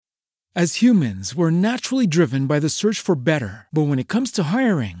As humans, we're naturally driven by the search for better. But when it comes to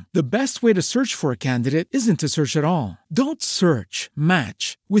hiring, the best way to search for a candidate isn't to search at all. Don't search,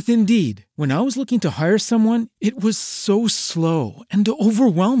 match with Indeed. When I was looking to hire someone, it was so slow and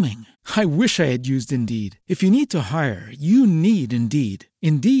overwhelming. I wish I had used Indeed. If you need to hire, you need Indeed.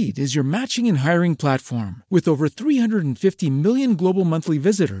 Indeed is your matching and hiring platform with over 350 million global monthly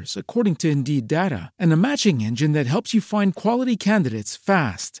visitors, according to Indeed data, and a matching engine that helps you find quality candidates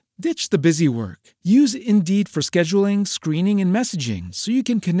fast. Ditch the busy work. Use Indeed for scheduling, screening, and messaging so you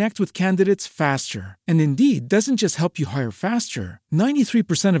can connect with candidates faster. And Indeed doesn't just help you hire faster.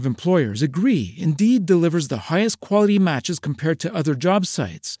 93% of employers agree Indeed delivers the highest quality matches compared to other job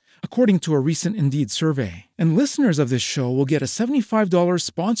sites, according to a recent Indeed survey. And listeners of this show will get a $75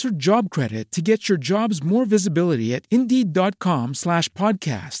 sponsored job credit to get your jobs more visibility at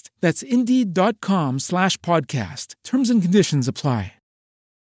Indeed.com/podcast. That's Indeed.com/podcast. Terms and conditions apply.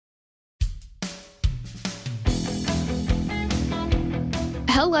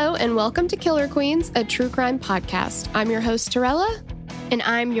 Hello and welcome to Killer Queens, a true crime podcast. I'm your host, Torella. And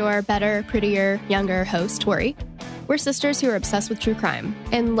I'm your better, prettier, younger host, Tori. We're sisters who are obsessed with true crime.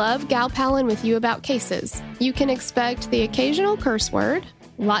 And love gal-palin with you about cases. You can expect the occasional curse word,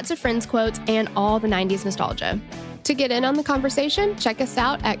 lots of Friends quotes, and all the 90s nostalgia. To get in on the conversation, check us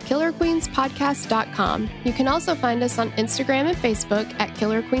out at killerqueenspodcast.com. You can also find us on Instagram and Facebook at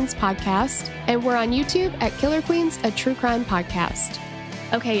Killer Queens Podcast. And we're on YouTube at Killer Queens, a true crime podcast.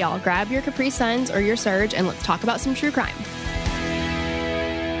 Okay, y'all, grab your Capri Suns or your Surge and let's talk about some true crime.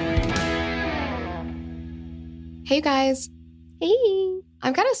 Hey, guys. Hey.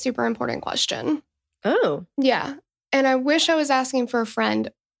 I've got a super important question. Oh. Yeah. And I wish I was asking for a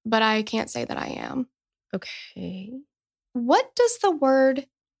friend, but I can't say that I am. Okay. What does the word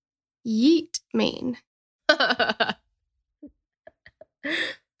yeet mean?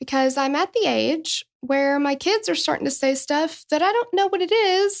 Because I'm at the age where my kids are starting to say stuff that I don't know what it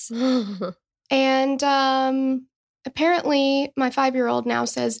is. And apparently my 5-year-old now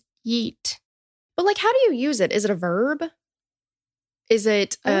says yeet. But like, how do you use it? Is it a verb? Is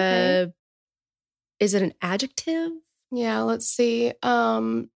it is it an adjective? Yeah, let's see.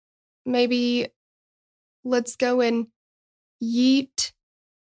 Maybe let's go and yeet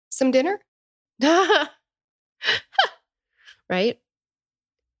some dinner. Right?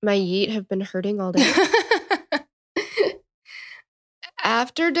 My yeet have been hurting all day.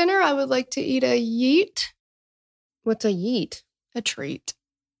 After dinner, I would like to eat a yeet. What's a yeet? A treat.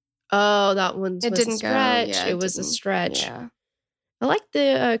 Oh, that one's It didn't a stretch. go. Yeah, it was a stretch. Yeah. I like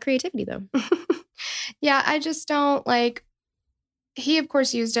the creativity, though. Yeah, I just don't like... He, of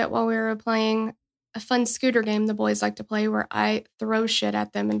course, used it while we were playing a fun scooter game the boys like to play where I throw shit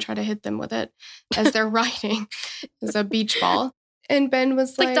at them and try to hit them with it as they're riding. It's a beach ball. And Ben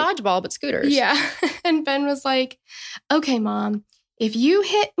was like dodgeball, but scooters. Yeah. And Ben was like, okay, Mom, if you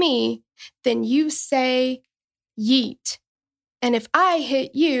hit me, then you say yeet. And if I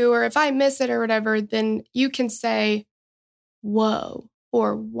hit you or if I miss it or whatever, then you can say whoa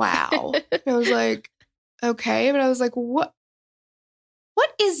or wow. And I was like, okay. But I was like, what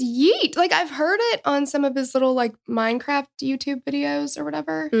is yeet? Like, I've heard it on some of his little like Minecraft YouTube videos or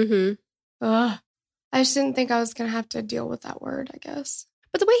whatever. Mm-hmm. Ugh. I just didn't think I was going to have to deal with that word, I guess.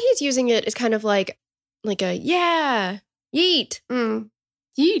 But the way he's using it is kind of like a, yeah, yeet.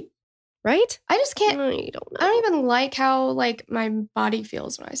 Yeet. Right? I just can't. I don't know. I don't even like how like my body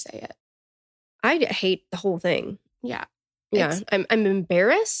feels when I say it. I hate the whole thing. Yeah. Yeah. I'm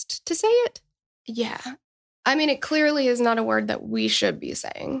embarrassed to say it. Yeah. I mean, it clearly is not a word that we should be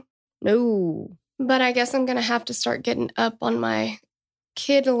saying. No. But I guess I'm going to have to start getting up on my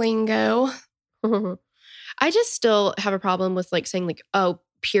kid lingo. I just still have a problem with like saying like, oh,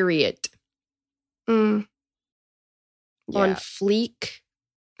 period. Yeah. On fleek.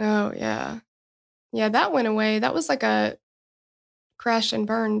 Oh, yeah. Yeah, that went away. That was like a crash and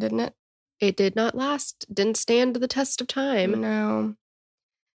burn, didn't it? It did not last. Didn't stand the test of time. No.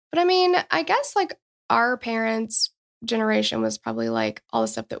 But I mean, I guess like our parents' generation was probably like all the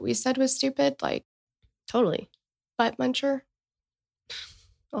stuff that we said was stupid, like totally. Butt muncher.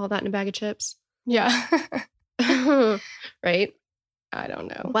 All that in a bag of chips. Yeah. Right? I don't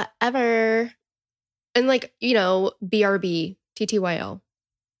know. Whatever. And like, you know, BRB, TTYL.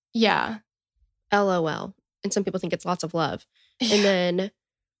 Yeah. LOL. And some people think it's lots of love. And then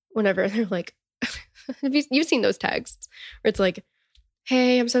whenever they're like, you've seen those texts where it's like,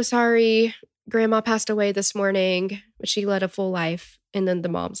 hey, I'm so sorry. Grandma passed away this morning, but she led a full life. And then the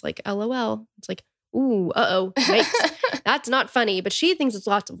mom's like, LOL. It's like, ooh, uh-oh. That's not funny, but she thinks it's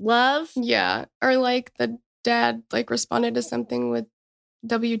lots of love. Yeah. Or like the dad like responded to something with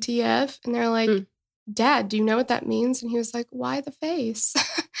WTF? And they're like, Mm. Dad, do you know what that means? And he was like, why the face?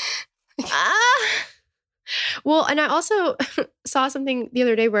 Well, and I also saw something the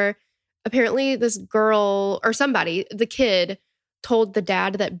other day where apparently this girl or somebody, the kid, told the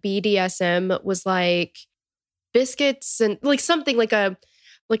dad that BDSM was like biscuits and like something like a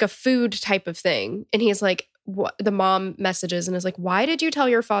food type of thing. And he's like, what? The mom messages and is like, why did you tell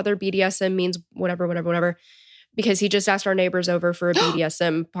your father BDSM means whatever? Because he just asked our neighbors over for a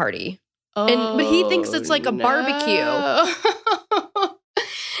BDSM party. But he thinks it's like a barbecue.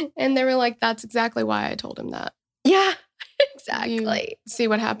 And they were like, that's exactly why I told him that. Yeah, exactly. See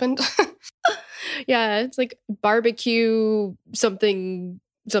what happened? Yeah, it's like barbecue something.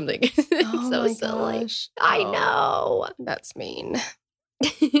 It's Oh so my silly. gosh. I Oh, know. that's mean.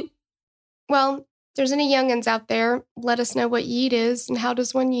 Well, if there's any youngins out there, let us know what yeet is and how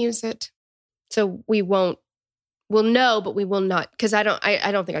does one use it. So we'll know, but we will not, because I don't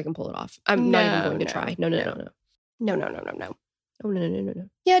think I can pull it off. I'm not even going to try. No. No. Oh, no.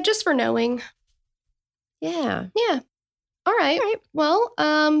 Yeah, just for knowing. Yeah. Yeah. All right. Well,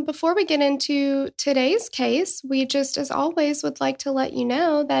 before we get into today's case, we just, as always, would like to let you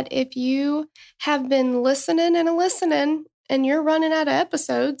know that if you have been listening and you're running out of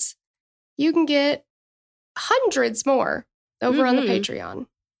episodes, you can get hundreds more over on the Patreon.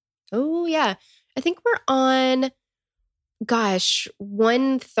 Oh, yeah. I think we're on,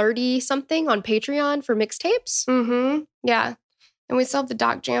 130 something on Patreon for mixtapes. Mm-hmm. Yeah. And we still have the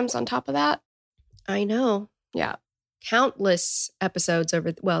doc jams on top of that. I know. Yeah. Countless episodes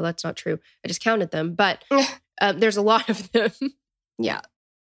over. Well, that's not true. I just counted them, but there's a lot of them. Yeah.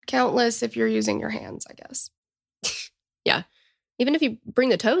 Countless if you're using your hands, I guess. Yeah. Even if you bring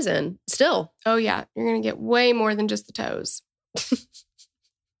the toes in, still. Oh, yeah. You're going to get way more than just the toes.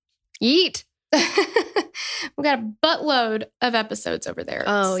 Yeet. We've got a buttload of episodes over there.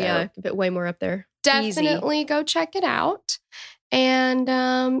 Oh, so yeah. A bit way more up there. definitely go check it out. And,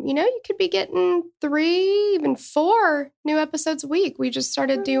 you could be getting 3, even 4 new episodes a week. We just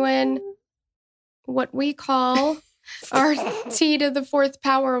started doing what we call our T to the 4th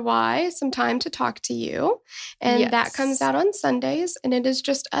power Y, some time to talk to you. And that comes out on Sundays. And it is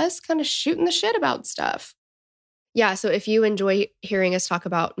just us kind of shooting the shit about stuff. Yeah. So if you enjoy hearing us talk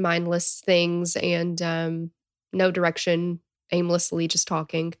about mindless things and no direction, aimlessly just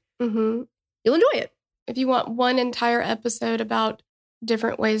talking, Mm-hmm. you'll enjoy it. If you want one entire episode about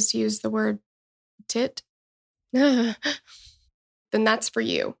different ways to use the word tit, then that's for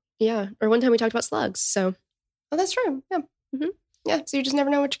you. Yeah. Or one time we talked about slugs. So. Oh, that's true. Yeah. Mm-hmm. Yeah. So you just never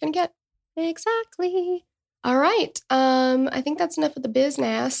know what you're going to get. Exactly. All right. I think that's enough of the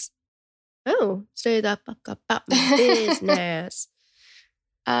business. Oh, stay the fuck up about my business.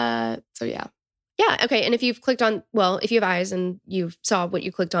 So yeah. Yeah. Okay. And if you've clicked on, if you have eyes and you saw what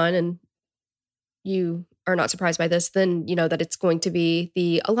you clicked on and you are not surprised by this, then you know that it's going to be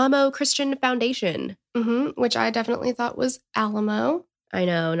the Alamo Christian Foundation. Mm-hmm. Which I definitely thought was Alamo. I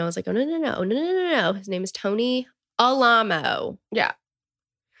know. And I was like, oh, no. His name is Tony Alamo. Yeah.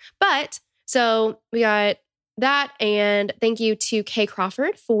 But so we got that. And thank you to Kay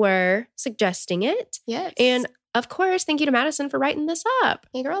Crawford for suggesting it. Yes. And of course, thank you to Madison for writing this up.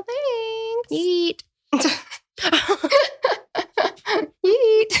 Hey, girl, thanks. Yeet.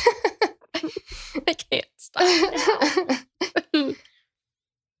 Yeet. I can't stop now.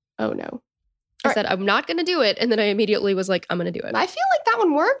 Oh, no. I said, I'm not going to do it. And then I immediately was like, I'm going to do it. I feel like that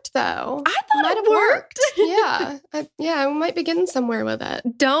one worked, though. I thought Might it have worked. Yeah. We might be getting somewhere with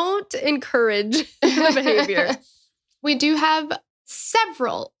it. Don't encourage the behavior. We do have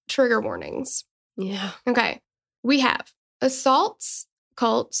several trigger warnings. Yeah. Okay. We have assaults,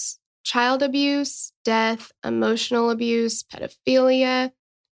 cults, child abuse, death, emotional abuse, pedophilia,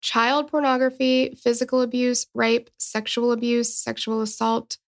 child pornography, physical abuse, rape, sexual abuse, sexual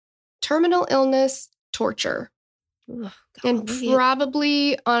assault, terminal illness, torture, and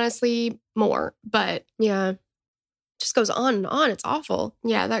probably, honestly, more. But yeah, just goes on and on. It's awful.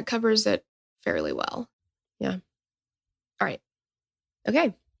 Yeah, that covers it fairly well. Yeah. All right.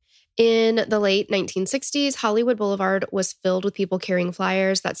 Okay. In the late 1960s, Hollywood Boulevard was filled with people carrying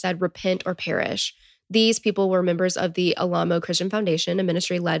flyers that said repent or perish. These people were members of the Alamo Christian Foundation, a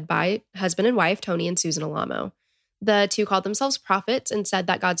ministry led by husband and wife, Tony and Susan Alamo. The two called themselves prophets and said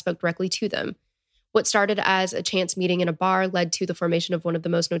that God spoke directly to them. What started as a chance meeting in a bar led to the formation of one of the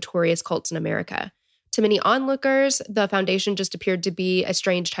most notorious cults in America. To many onlookers, the foundation just appeared to be a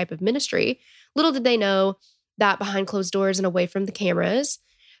strange type of ministry. Little did they know that behind closed doors and away from the cameras,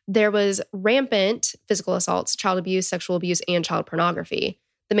 there was rampant physical assaults, child abuse, sexual abuse, and child pornography.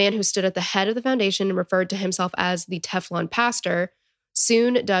 The man who stood at the head of the foundation and referred to himself as the Teflon pastor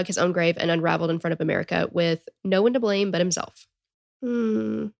soon dug his own grave and unraveled in front of America with no one to blame but himself.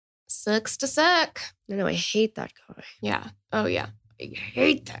 Sucks to suck. I know, I hate that guy. Yeah. Oh, yeah. I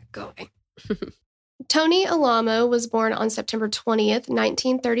hate that guy. Tony Alamo was born on September 20th,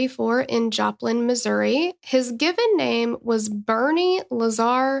 1934 in Joplin, Missouri. His given name was Bernie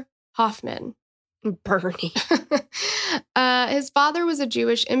Lazar Hoffman. Bernie. His father was a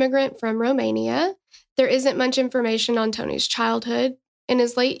Jewish immigrant from Romania. There isn't much information on Tony's childhood. In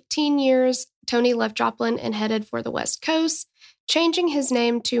his late teen years, Tony left Joplin and headed for the West Coast, changing his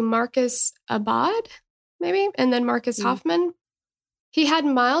name to Marcus Abad, maybe, and then Marcus Hoffman. He had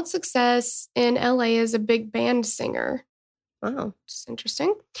mild success in LA as a big band singer. Wow. Just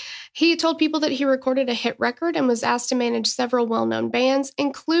interesting. He told people that he recorded a hit record and was asked to manage several well-known bands,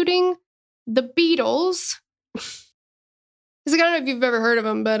 including the Beatles. He's like, I don't know if you've ever heard of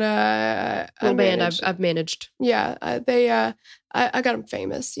them, but I've managed. Yeah, I got them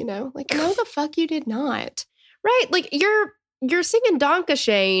famous, you know? Like, no, the fuck you did not. Right, like you're singing Donka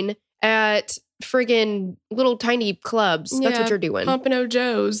Shane at friggin' little tiny clubs. That's what you're doing. Pompano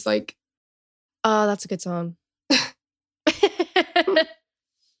Joe's, like. Oh, that's a good song.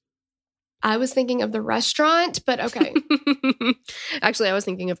 I was thinking of the restaurant, but okay. Actually, I was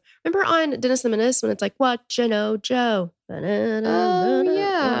thinking of, remember on Dennis the Menace when it's like, what you know, Joe? Oh,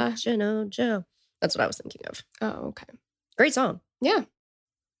 yeah. What you know, Joe? That's what I was thinking of. Oh, okay. Great song. Yeah.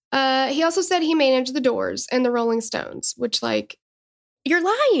 He also said he managed the Doors and the Rolling Stones, which, like. You're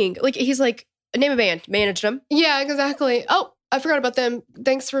lying. Like, he's like, name a band, managed them. Yeah, exactly. Oh, I forgot about them.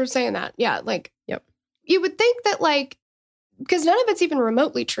 Thanks for saying that. Yeah, like. Yep. You would think that, like, because none of it's even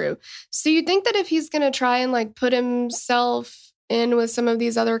remotely true. So you'd think that if he's going to try and, like, put himself in with some of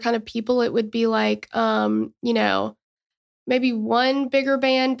these other kind of people, it would be like, you know, maybe one bigger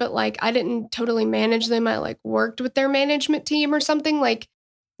band, but, like, I didn't totally manage them. I, like, worked with their management team or something. Like,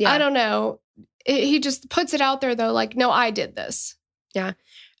 yeah. I don't know. He just puts it out there, though, like, no, I did this. Yeah.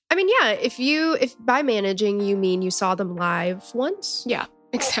 I mean, yeah, if by managing you mean you saw them live once. Yeah,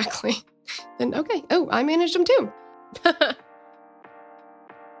 exactly. Then, okay. Oh, I managed them too.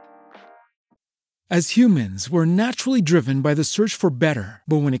 As humans, we're naturally driven by the search for better.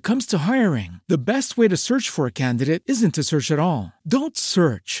 But when it comes to hiring, the best way to search for a candidate isn't to search at all. Don't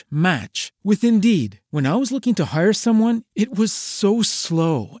search, match with Indeed. When I was looking to hire someone, it was so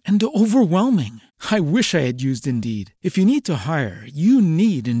slow and overwhelming. I wish I had used Indeed. If you need to hire, you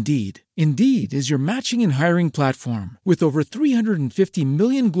need Indeed. Indeed is your matching and hiring platform with over 350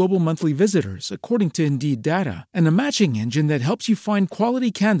 million global monthly visitors, according to Indeed data, and a matching engine that helps you find quality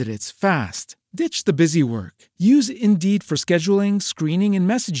candidates fast. Ditch the busy work. Use Indeed for scheduling, screening, and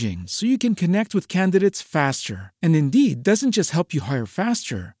messaging so you can connect with candidates faster. And Indeed doesn't just help you hire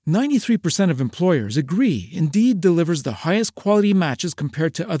faster. 93% of employers agree Indeed delivers the highest quality matches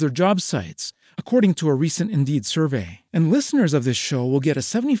compared to other job sites, according to a recent Indeed survey. And listeners of this show will get a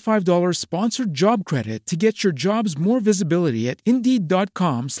 $75 sponsored job credit to get your jobs more visibility at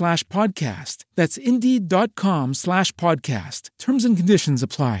Indeed.com/podcast. That's Indeed.com/podcast. Terms and conditions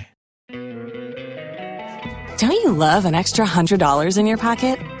apply. Don't you love an extra $100 in your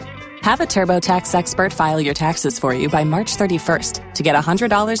pocket? Have a TurboTax expert file your taxes for you by March 31st to get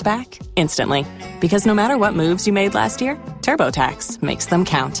 $100 back instantly. Because no matter what moves you made last year, TurboTax makes them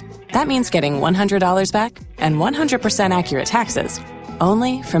count. That means getting $100 back and 100% accurate taxes,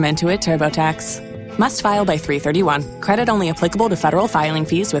 only from Intuit TurboTax. Must file by 3/31. Credit only applicable to federal filing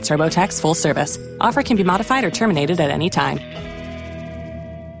fees with TurboTax full service. Offer can be modified or terminated at any time.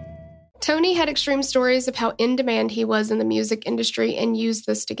 Tony had extreme stories of how in demand he was in the music industry and used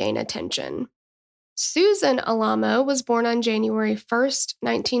this to gain attention. Susan Alamo was born on January 1st,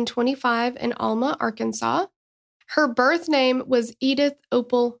 1925 in Alma, Arkansas. Her birth name was Edith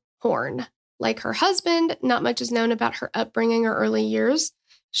Opal Horn. Like her husband, not much is known about her upbringing or early years.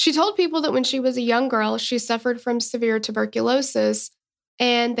 She told people that when she was a young girl, she suffered from severe tuberculosis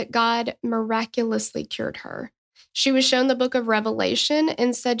and that God miraculously cured her. She was shown the book of Revelation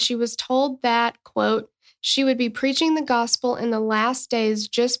and said she was told that, quote, she would be preaching the gospel in the last days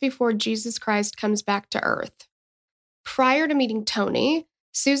just before Jesus Christ comes back to earth. Prior to meeting Tony,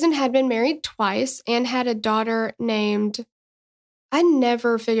 Susan had been married twice and had a daughter named, I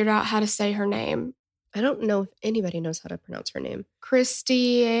never figured out how to say her name. I don't know if anybody knows how to pronounce her name.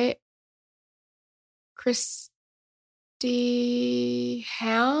 Christy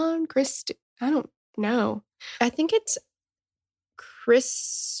Hound? I don't know. I think it's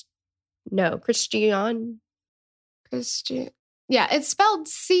Christian. Yeah, it's spelled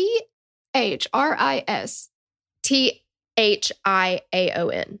CHRISTHIAON.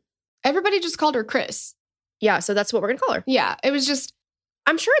 Everybody just called her Chris. Yeah, so that's what we're going to call her. Yeah, it was just,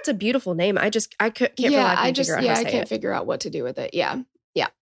 I'm sure it's a beautiful name. I can't for the life of me figure out how to say I can't it. figure out what to do with it. Yeah. Yeah.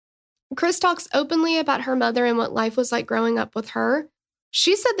 Chris talks openly about her mother and what life was like growing up with her.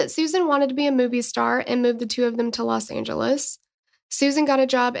 She said that Susan wanted to be a movie star and moved the two of them to Los Angeles. Susan got a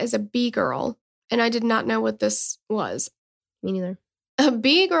job as a B-girl, and I did not know what this was. Me neither. A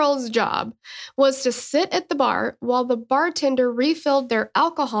B-girl's job was to sit at the bar while the bartender refilled their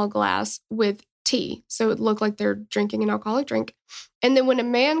alcohol glass with tea. So it looked like they're drinking an alcoholic drink. And then when a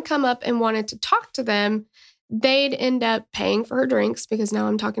man come up and wanted to talk to them, they'd end up paying for her drinks because now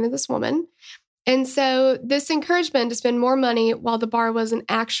I'm talking to this woman. And so this encouraged Ben to spend more money while the bar wasn't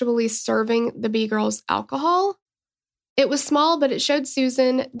actually serving the B-girls alcohol. It was small, but it showed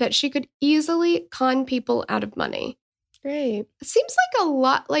Susan that she could easily con people out of money. Great. It seems like a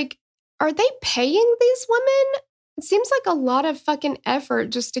lot, like, are they paying these women? It seems like a lot of fucking effort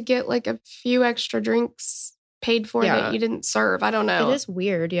just to get like a few extra drinks paid for that you didn't serve. I don't know. It is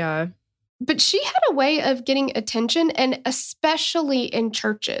weird, yeah. But she had a way of getting attention, and especially in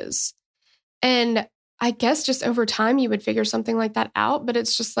churches. And I guess just over time you would figure something like that out. But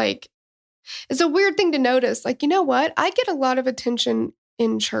it's just like, it's a weird thing to notice. Like, you know what? I get a lot of attention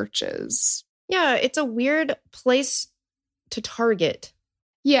in churches. Yeah, it's a weird place to target.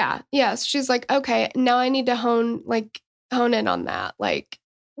 Yeah. Yeah. So she's like, okay, now I need to hone in on that. Like,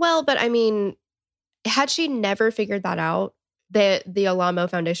 well, but I mean, had she never figured that out, the Alamo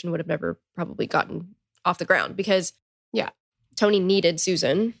Foundation would have never probably gotten off the ground because, Tony needed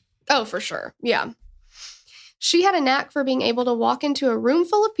Susan. Oh, for sure. Yeah. She had a knack for being able to walk into a room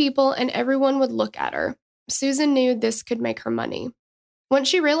full of people and everyone would look at her. Susan knew this could make her money. Once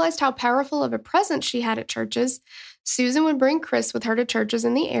she realized how powerful of a presence she had at churches, Susan would bring Chris with her to churches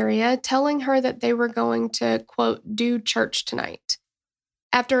in the area, telling her that they were going to, quote, do church tonight.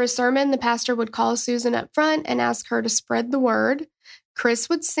 After a sermon, the pastor would call Susan up front and ask her to spread the word. Chris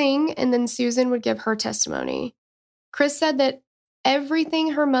would sing, and then Susan would give her testimony. Chris said that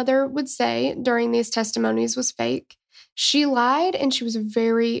everything her mother would say during these testimonies was fake. She lied, and she was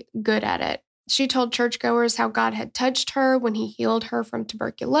very good at it. She told churchgoers how God had touched her when he healed her from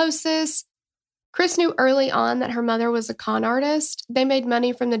tuberculosis. Chris knew early on that her mother was a con artist. They made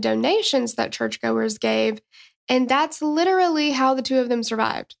money from the donations that churchgoers gave, and that's literally how the two of them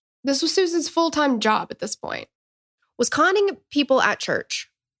survived. This was Susan's full-time job at this point. Was conning people at church.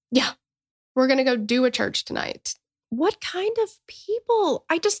 Yeah. We're going to go do a church tonight. What kind of people?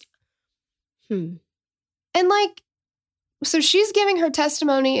 And like, so she's giving her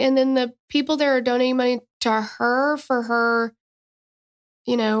testimony, and then the people there are donating money to her for her,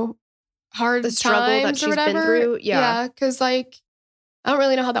 hard the struggle times that she's or whatever. been through. Yeah. Because like, I don't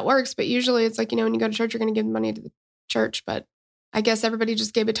really know how that works, but usually it's like, when you go to church, you're going to give money to the church, but I guess everybody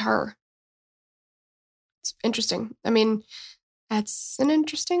just gave it to her. It's interesting. I mean, that's an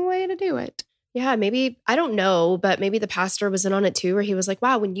interesting way to do it. Yeah, maybe, I don't know, but maybe the pastor was in on it too, where he was like,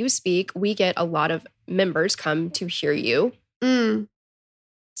 wow, when you speak, we get a lot of members come to hear you.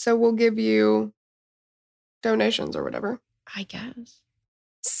 So we'll give you donations or whatever. I guess.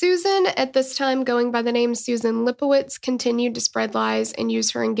 Susan, at this time going by the name Susan Lipowitz, continued to spread lies and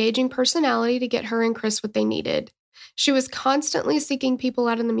use her engaging personality to get her and Chris what they needed. She was constantly seeking people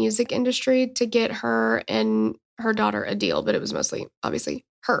out in the music industry to get her and her daughter a deal, but it was mostly, obviously,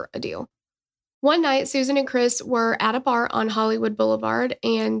 her a deal. One night, Susan and Chris were at a bar on Hollywood Boulevard,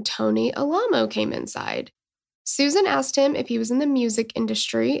 and Tony Alamo came inside. Susan asked him if he was in the music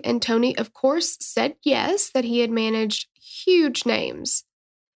industry, and Tony, of course, said yes, that he had managed huge names.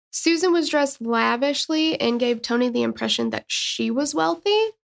 Susan was dressed lavishly and gave Tony the impression that she was wealthy,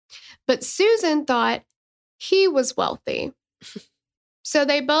 but Susan thought he was wealthy. So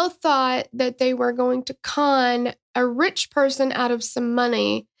they both thought that they were going to con a rich person out of some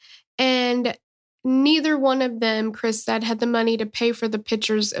money, and neither one of them, Chris said, had the money to pay for the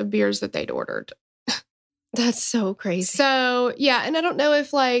pitchers of beers that they'd ordered. That's so crazy. So, yeah, and I don't know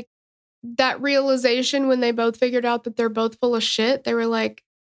if, like, that realization when they both figured out that they're both full of shit, they were like,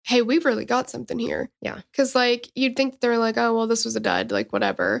 hey, we've really got something here. Yeah. Because, like, you'd think that they were like, oh, well, this was a dud, like,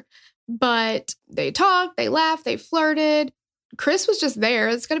 whatever. But they talked, they laughed, they flirted. Chris was just there.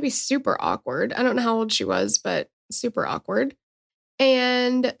 It's going to be super awkward. I don't know how old she was, but super awkward.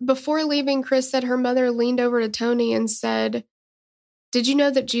 And before leaving, Chris said her mother leaned over to Tony and said, did you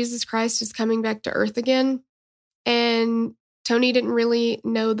know that Jesus Christ is coming back to earth again? And Tony didn't really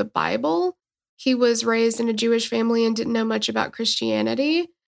know the Bible. He was raised in a Jewish family and didn't know much about Christianity.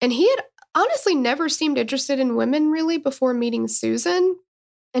 And he had honestly never seemed interested in women really before meeting Susan.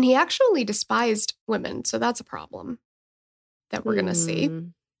 And he actually despised women. So that's a problem that we're going to see.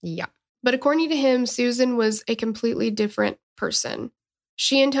 Yeah. But according to him, Susan was a completely different person.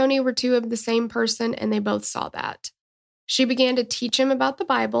 She and Tony were two of the same person, and they both saw that. She began to teach him about the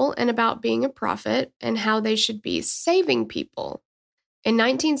Bible and about being a prophet and how they should be saving people. In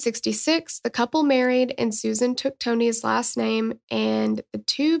 1966, the couple married, and Susan took Tony's last name, and the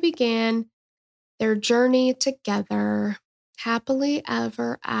two began their journey together, happily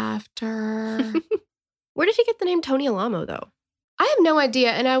ever after. Where did he get the name Tony Alamo, though? I have no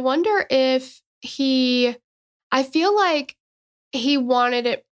idea, and I wonder if I feel like he wanted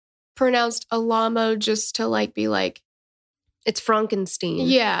it pronounced Alamo just to like be like, it's Frankenstein.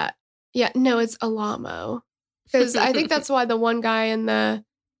 Yeah. No, it's Alamo. Because I think that's why the one guy in the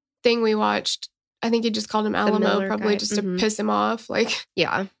thing we watched, I think he just called him Alamo, probably just to piss him off. Like,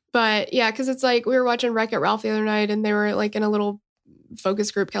 yeah. But yeah, because it's like we were watching Wreck-It Ralph the other night, and they were like in a little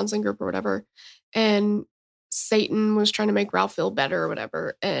focus group, counseling group or whatever. And Satan was trying to make Ralph feel better or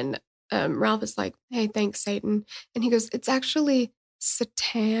whatever. And Ralph is like, hey, thanks, Satan. And he goes, it's actually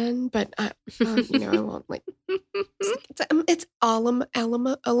Satan, but I won't like. It's Alamo.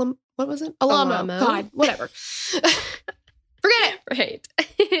 What was it? Alamo. God, whatever. Forget it.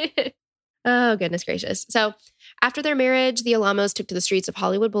 Right. Oh, goodness gracious. So after their marriage, the Alamos took to the streets of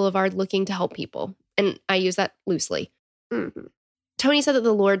Hollywood Boulevard looking to help people. And I use that loosely. Mm-hmm. Tony said that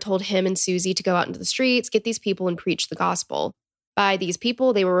the Lord told him and Susie to go out into the streets, get these people, and preach the gospel. By these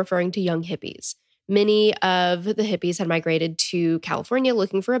people, they were referring to young hippies. Many of the hippies had migrated to California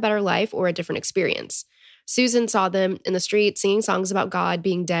looking for a better life or a different experience. Susan saw them in the streets singing songs about God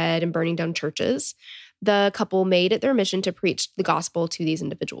being dead and burning down churches. The couple made it their mission to preach the gospel to these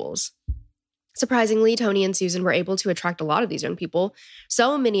individuals. Surprisingly, Tony and Susan were able to attract a lot of these young people.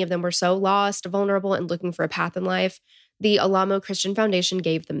 So many of them were so lost, vulnerable, and looking for a path in life. The Alamo Christian Foundation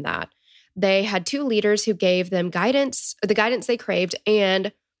gave them that. They had two leaders who gave them the guidance they craved,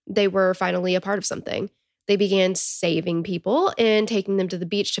 and they were finally a part of something. They began saving people and taking them to the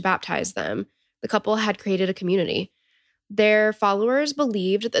beach to baptize them. The couple had created a community. Their followers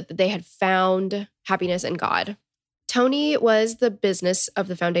believed that they had found happiness in God. Tony was the business of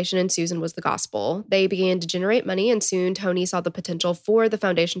the foundation and Susan was the gospel. They began to generate money, and soon Tony saw the potential for the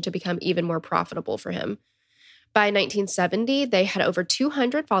foundation to become even more profitable for him. By 1970, they had over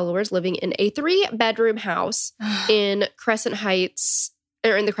 200 followers living in a 3-bedroom house in Crescent Heights,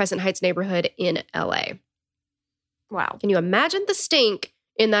 or in the Crescent Heights neighborhood in LA. Wow. Can you imagine the stink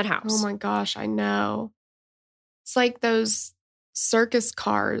in that house? Oh my gosh, I know. It's like those circus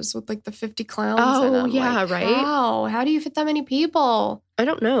cars with like the 50 clowns in them. Yeah, like, right? How do you fit that many people? I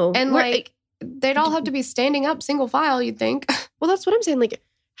don't know. And they'd all have to be standing up single file, you'd think. Well, that's what I'm saying. Like,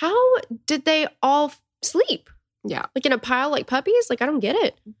 how did they all sleep? Yeah. Like in a pile like puppies? Like, I don't get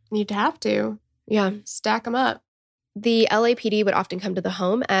it. You'd have to. Yeah. Stack them up. The LAPD would often come to the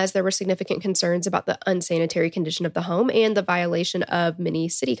home as there were significant concerns about the unsanitary condition of the home and the violation of many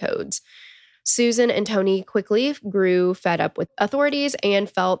city codes. Susan and Tony quickly grew fed up with authorities and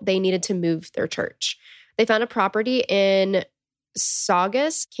felt they needed to move their church. They found a property in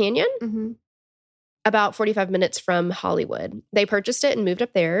Saugus Canyon, about 45 minutes from Hollywood. They purchased it and moved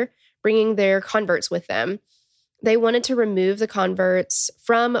up there, bringing their converts with them. They wanted to remove the converts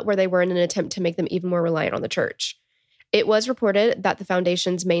from where they were in an attempt to make them even more reliant on the church. It was reported that the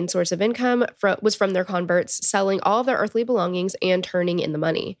foundation's main source of income was from their converts selling all of their earthly belongings and turning in the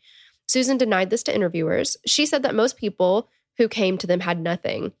money. Susan denied this to interviewers. She said that most people who came to them had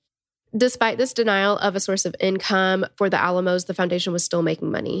nothing. Despite this denial of a source of income for the Alamos, the foundation was still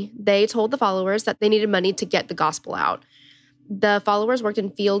making money. They told the followers that they needed money to get the gospel out. The followers worked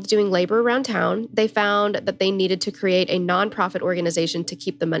in fields doing labor around town. They found that they needed to create a nonprofit organization to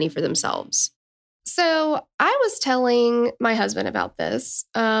keep the money for themselves. So I was telling my husband about this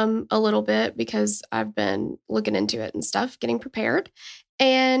a little bit because I've been looking into it and stuff, getting prepared.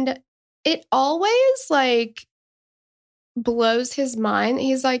 And it always like blows his mind.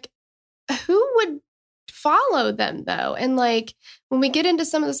 He's like, who would follow them though? And like when we get into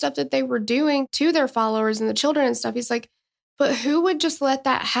some of the stuff that they were doing to their followers and the children and stuff, he's like, but who would just let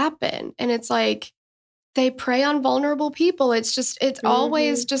that happen? And it's like, they prey on vulnerable people. It's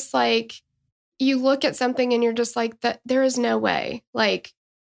always just like, you look at something and you're just like, that there is no way. Like,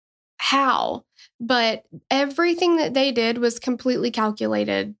 how? But everything that they did was completely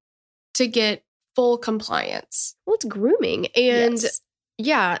calculated to get full compliance. Well, it's grooming. And Yes.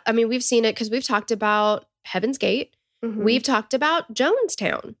 yeah, I mean, we've seen it because we've talked about Heaven's Gate. Mhm. We've talked about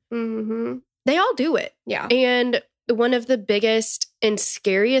Jonestown. Mhm. They all do it. Yeah. And one of the biggest and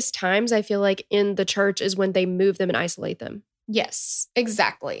scariest times I feel like in the church is when they move them and isolate them. Yes,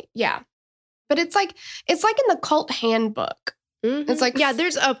 exactly. Yeah. But it's like in the cult handbook. It's like, yeah,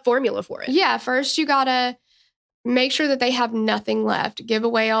 there's a formula for it. yeah, first you gotta make sure that they have nothing left. Give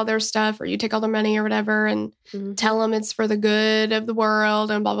away all their stuff, or you take all their money or whatever, and tell them it's for the good of the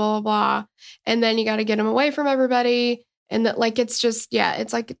world and blah, blah, blah, blah. And then you got to get them away from everybody. And that, like, it's just,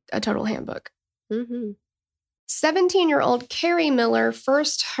 it's like a total handbook. 17-year-old Carrie Miller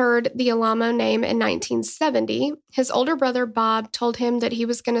first heard the Alamo name in 1970. His older brother, Bob, told him that he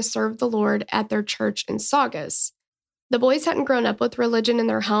was going to serve the Lord at their church in Saugus. The boys hadn't grown up with religion in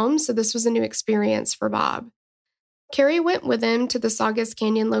their home, so this was a new experience for Bob. Carrie went with him to the Saugus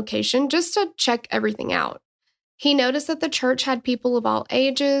Canyon location just to check everything out. He noticed that the church had people of all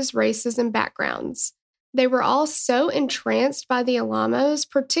ages, races, and backgrounds. They were all so entranced by the Alamos,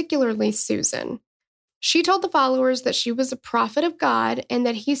 particularly Susan. She told the followers that she was a prophet of God and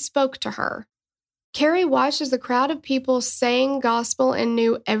that he spoke to her. Carrie watched as the crowd of people sang gospel and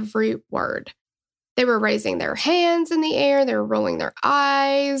knew every word. They were raising their hands in the air, they were rolling their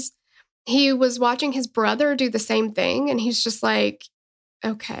eyes. He was watching his brother do the same thing, and he's just like,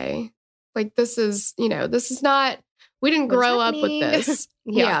 okay, like this is not, we didn't grow up with this.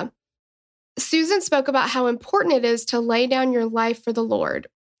 Yeah. Susan spoke about how important it is to lay down your life for the Lord.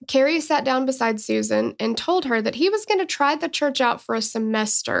 Carrie sat down beside Susan and told her that he was going to try the church out for a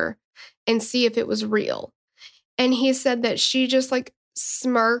semester and see if it was real. And he said that she just like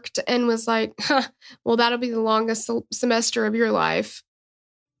smirked and was like, well, that'll be the longest semester of your life.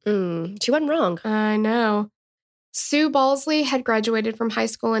 She wasn't wrong. I know. Sue Balsley had graduated from high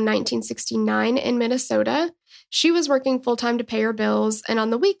school in 1969 in Minnesota. She was working full-time to pay her bills, and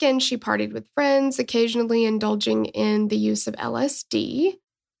on the weekend, she partied with friends, occasionally indulging in the use of LSD.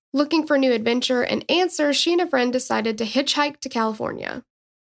 Looking for new adventure and answers, she and a friend decided to hitchhike to California.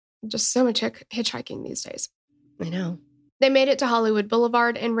 Just so much hitchhiking these days. I know. They made it to Hollywood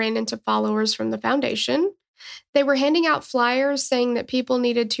Boulevard and ran into followers from the foundation. They were handing out flyers saying that people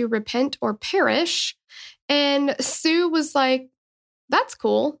needed to repent or perish. And Sue was like, that's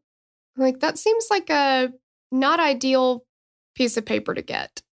cool. Like, that seems like a not ideal piece of paper to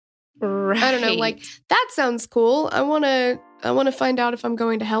get. Right. I don't know. Like, that sounds cool. I want to find out if I'm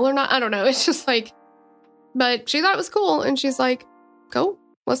going to hell or not. I don't know. It's just like, but she thought it was cool. And she's like, cool,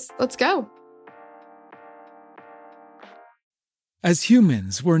 let's go. As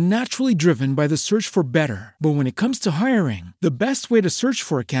humans, we're naturally driven by the search for better. But when it comes to hiring, the best way to search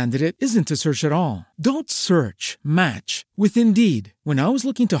for a candidate isn't to search at all. Don't search, match with Indeed. When I was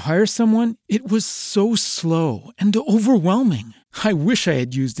looking to hire someone, it was so slow and overwhelming. I wish I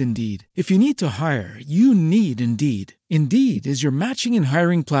had used Indeed. If you need to hire, you need Indeed. Indeed is your matching and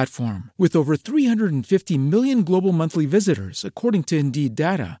hiring platform with over 350 million global monthly visitors, according to Indeed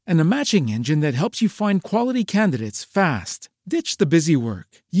data, and a matching engine that helps you find quality candidates fast. Ditch the busy work.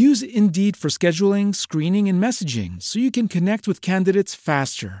 Use Indeed for scheduling, screening, and messaging so you can connect with candidates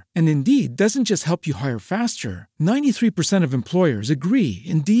faster. And Indeed doesn't just help you hire faster. 93% of employers agree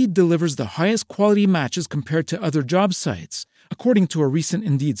Indeed delivers the highest quality matches compared to other job sites, according to a recent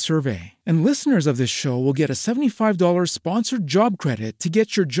Indeed survey. And listeners of this show will get a $75 sponsored job credit to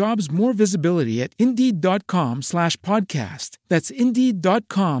get your jobs more visibility at Indeed.com/podcast. That's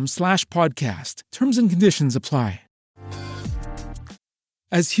Indeed.com/podcast. Terms and conditions apply.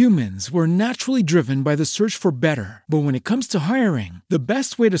 As humans, we're naturally driven by the search for better. But when it comes to hiring, the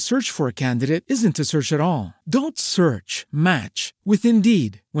best way to search for a candidate isn't to search at all. Don't search, match with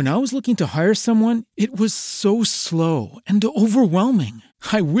Indeed. When I was looking to hire someone, it was so slow and overwhelming.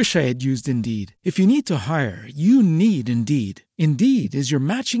 I wish I had used Indeed. If you need to hire, you need Indeed. Indeed is your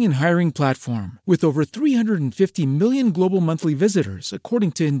matching and hiring platform with over 350 million global monthly visitors,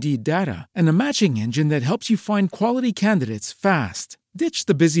 according to Indeed data, and a matching engine that helps you find quality candidates fast. Ditch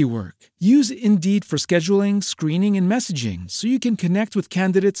the busy work. Use Indeed for scheduling, screening, and messaging so you can connect with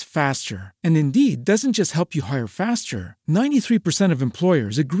candidates faster. And Indeed doesn't just help you hire faster. 93% of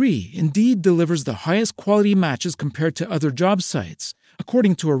employers agree Indeed delivers the highest quality matches compared to other job sites,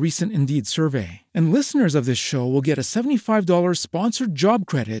 according to a recent Indeed survey. And listeners of this show will get a $75 sponsored job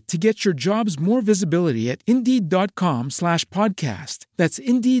credit to get your jobs more visibility at Indeed.com/podcast. That's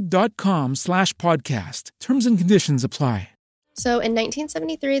Indeed.com/podcast. Terms and conditions apply. So in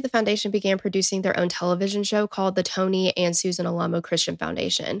 1973, the foundation began producing their own television show called the Tony and Susan Alamo Christian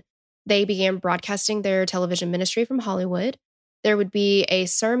Foundation. They began broadcasting their television ministry from Hollywood. There would be a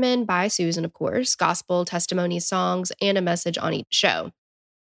sermon by Susan, of course, gospel, testimony, songs, and a message on each show.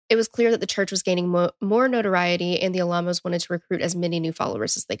 It was clear that the church was gaining more notoriety, and the Alamos wanted to recruit as many new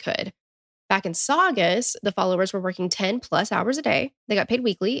followers as they could. Back in Saugus, the followers were working 10 plus hours a day. They got paid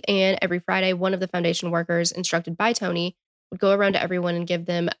weekly, and every Friday, one of the foundation workers, instructed by Tony, would go around to everyone and give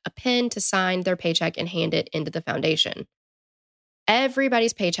them a pen to sign their paycheck and hand it into the foundation.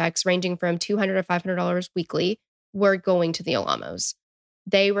 Everybody's paychecks, ranging from $200 to $500 weekly, were going to the Alamos.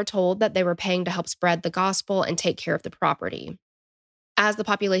 They were told that they were paying to help spread the gospel and take care of the property. As the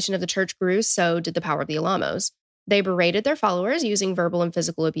population of the church grew, so did the power of the Alamos. They berated their followers using verbal and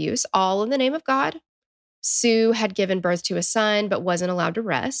physical abuse, all in the name of God. Sue had given birth to a son, but wasn't allowed to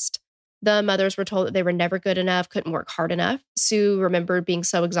rest. The mothers were told that they were never good enough, couldn't work hard enough. Sue remembered being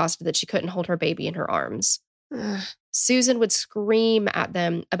so exhausted that she couldn't hold her baby in her arms. Ugh. Susan would scream at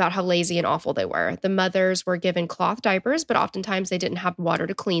them about how lazy and awful they were. The mothers were given cloth diapers, but oftentimes they didn't have water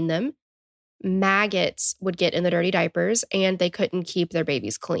to clean them. Maggots would get in the dirty diapers, and they couldn't keep their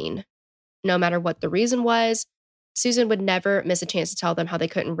babies clean. No matter what the reason was, Susan would never miss a chance to tell them how they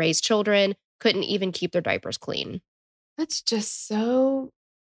couldn't raise children, couldn't even keep their diapers clean. That's just so,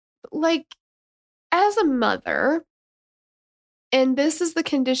 like, as a mother, and this is the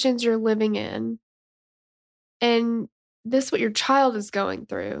conditions you're living in, and this is what your child is going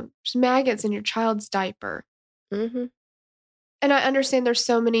through. There's maggots in your child's diaper. Mm-hmm. And I understand there's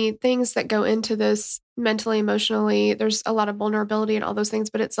so many things that go into this mentally, emotionally. There's a lot of vulnerability and all those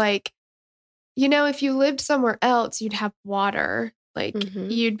things, but it's like, you know, if you lived somewhere else, you'd have water. Like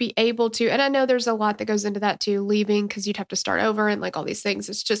you'd be able to, and I know there's a lot that goes into that too, leaving because you'd have to start over and like all these things.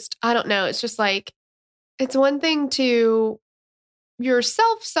 It's just, I don't know. It's just like, it's one thing to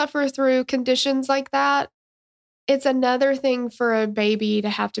yourself suffer through conditions like that. It's another thing for a baby to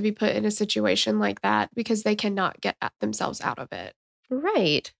have to be put in a situation like that because they cannot get themselves out of it.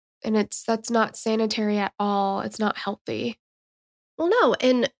 Right. And that's not sanitary at all. It's not healthy. Well, no.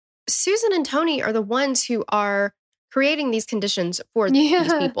 And Susan and Tony are the ones who are creating these conditions for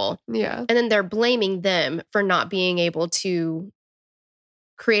these people. Yeah. And then they're blaming them for not being able to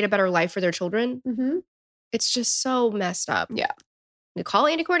create a better life for their children. Mm-hmm. It's just so messed up. Yeah. You call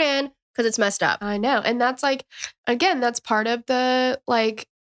Andy Cordan because it's messed up. I know. And that's like, again, that's part of the like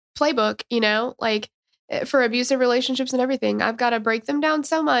playbook, you know, like for abusive relationships and everything. I've got to break them down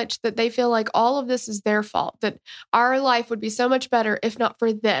so much that they feel like all of this is their fault, that our life would be so much better if not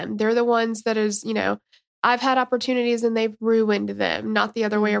for them. They're the ones that is, you know, I've had opportunities and they've ruined them, not the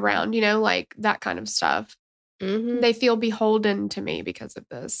other way around, you know, like that kind of stuff. Mm-hmm. They feel beholden to me because of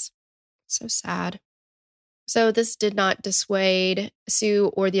this. So sad. So this did not dissuade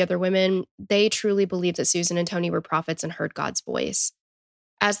Sue or the other women. They truly believed that Susan and Tony were prophets and heard God's voice.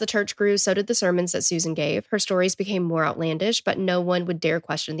 As the church grew, so did the sermons that Susan gave. Her stories became more outlandish, but no one would dare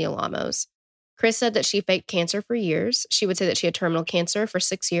question the Alamos. Chris said that she faked cancer for years. She would say that she had terminal cancer for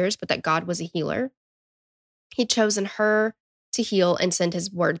 6 years, but that God was a healer. He'd chosen her to heal and send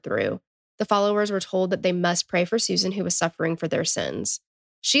his word through. The followers were told that they must pray for Susan, who was suffering for their sins.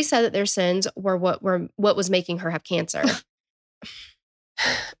 She said that their sins were what was making her have cancer.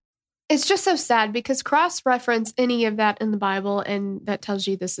 It's just so sad because cross-reference any of that in the Bible and that tells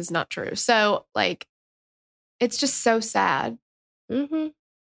you this is not true. So, like, it's just so sad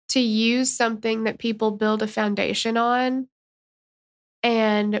to use something that people build a foundation on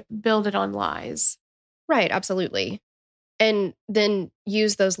and build it on lies. Right, absolutely. And then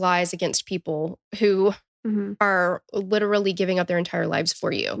use those lies against people who are literally giving up their entire lives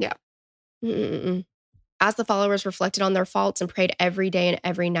for you. Yeah. Mm-mm-mm. As the followers reflected on their faults and prayed every day and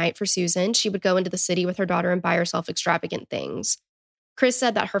every night for Susan, she would go into the city with her daughter and buy herself extravagant things. Chris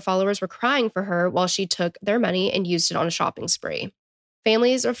said that her followers were crying for her while she took their money and used it on a shopping spree.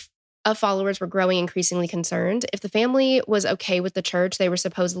 Families of followers were growing increasingly concerned. If the family was okay with the church, they were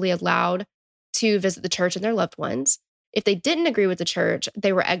supposedly allowed to visit the church and their loved ones. If they didn't agree with the church,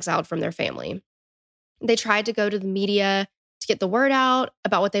 they were exiled from their family. They tried to go to the media to get the word out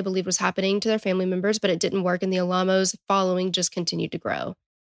about what they believed was happening to their family members, but it didn't work, and the Alamos following just continued to grow.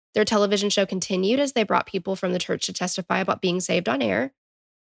 Their television show continued as they brought people from the church to testify about being saved on air.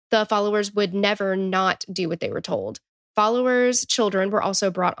 The followers would never not do what they were told. Followers' children were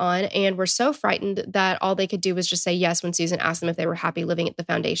also brought on and were so frightened that all they could do was just say yes when Susan asked them if they were happy living at the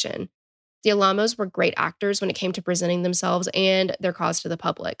foundation. The Alamos were great actors when it came to presenting themselves and their cause to the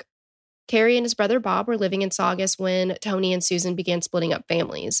public. Carrie and his brother Bob were living in Saugus when Tony and Susan began splitting up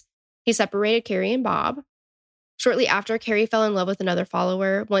families. He separated Carrie and Bob. Shortly after, Carrie fell in love with another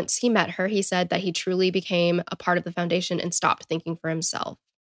follower. Once he met her, he said that he truly became a part of the foundation and stopped thinking for himself.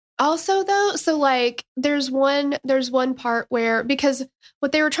 Also, though, so like there's one part where, because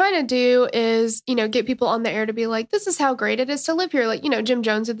what they were trying to do is, you know, get people on the air to be like, this is how great it is to live here. Like, you know, Jim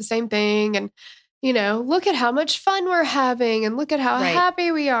Jones did the same thing. And, you know, look at how much fun we're having and look at how happy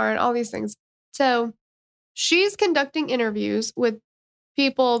we are and all these things. So she's conducting interviews with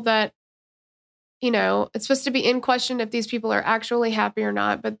people that, you know, it's supposed to be in question if these people are actually happy or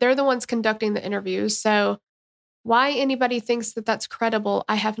not, but they're the ones conducting the interviews. So why anybody thinks that that's credible,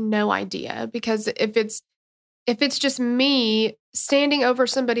 I have no idea. Because if it's if it's just me standing over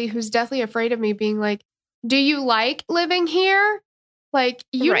somebody who's deathly afraid of me being like, do you like living here? Like,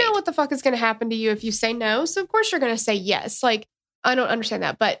 you know what the fuck is going to happen to you if you say no. So of course you're going to say yes. Like, I don't understand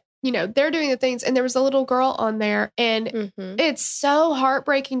that. But, you know, they're doing the things. And there was a little girl on there and it's so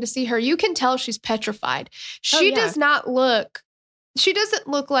heartbreaking to see her. You can tell she's petrified. She doesn't look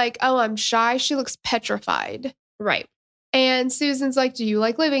like, oh, I'm shy. She looks petrified. Right. And Susan's like, do you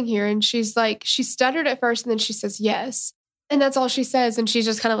like living here? And she's like, she stuttered at first and then she says yes. And that's all she says. And she's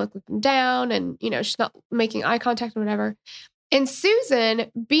just kind of like looking down and, you know, she's not making eye contact or whatever. And Susan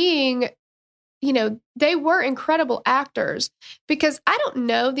being, you know, they were incredible actors because I don't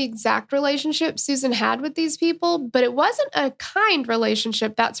know the exact relationship Susan had with these people, but it wasn't a kind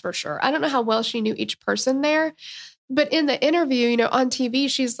relationship. That's for sure. I don't know how well she knew each person there. But in the interview, you know, on TV,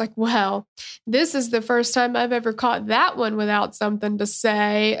 she's like, well, this is the first time I've ever caught that one without something to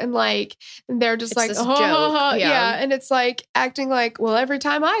say. And like, they're just like, oh, yeah. And it's like acting like, well, every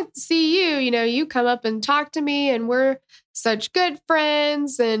time I see you, you know, you come up and talk to me and we're such good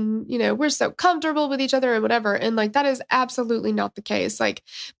friends and, you know, we're so comfortable with each other and whatever. And like, that is absolutely not the case. Like,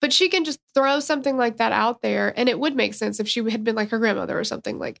 but she can just throw something like that out there. And it would make sense if she had been like her grandmother or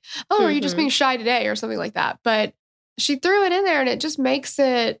something like, oh, are you just being shy today or something like that? But she threw it in there and it just makes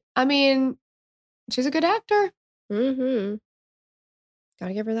it, I mean, she's a good actor. Gotta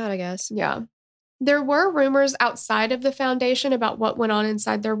give her that, I guess. Yeah. There were rumors outside of the foundation about what went on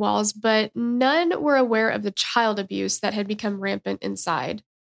inside their walls, but none were aware of the child abuse that had become rampant inside.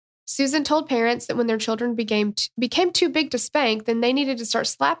 Susan told parents that when their children became too big to spank, then they needed to start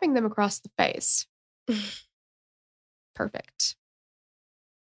slapping them across the face. Perfect.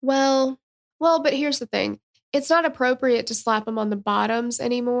 Well, but here's the thing. It's not appropriate to slap them on the bottoms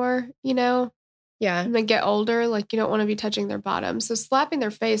anymore, you know? Yeah. When they get older, like you don't want to be touching their bottoms. So slapping their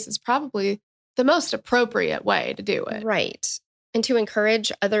face is probably the most appropriate way to do it. Right. And to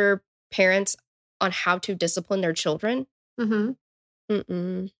encourage other parents on how to discipline their children. Yeah,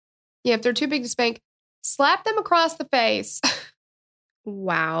 if they're too big to spank, slap them across the face.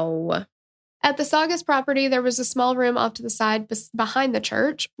 Wow. At the Saugus property, there was a small room off to the side behind the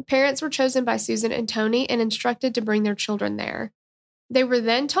church. Parents were chosen by Susan and Tony and instructed to bring their children there. They were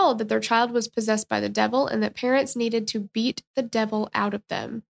then told that their child was possessed by the devil and that parents needed to beat the devil out of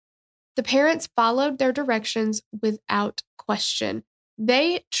them. The parents followed their directions without question.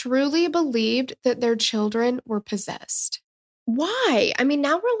 They truly believed that their children were possessed. Why? I mean,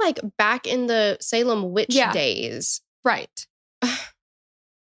 now we're like back in the Salem witch days. Right.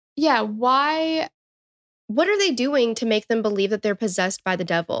 Yeah, why? What are they doing to make them believe that they're possessed by the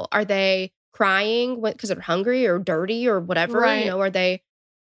devil? Are they crying because they're hungry or dirty or whatever? Right. You know, are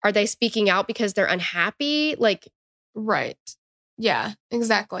they speaking out because they're unhappy? Like, right. Yeah,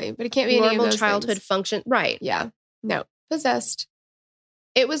 exactly. But it can't be any of normal those childhood things. function. Right. Yeah. No, possessed.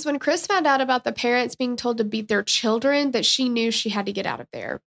 It was when Chris found out about the parents being told to beat their children that she knew she had to get out of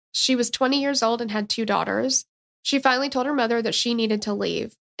there. She was 20 years old and had 2 daughters. She finally told her mother that she needed to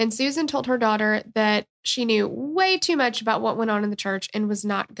leave. And Susan told her daughter that she knew way too much about what went on in the church and was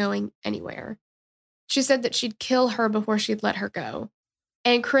not going anywhere. She said that she'd kill her before she'd let her go.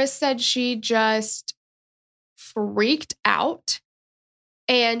 And Chris said she just freaked out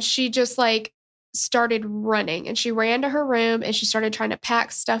and she just like started running and she ran to her room and she started trying to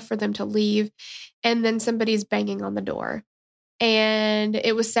pack stuff for them to leave. And then somebody's banging on the door. And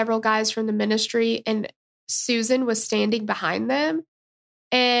it was several guys from the ministry and Susan was standing behind them.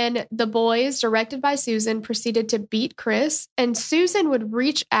 And the boys, directed by Susan, proceeded to beat Chris. And Susan would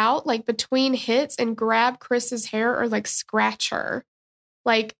reach out like between hits and grab Chris's hair or like scratch her.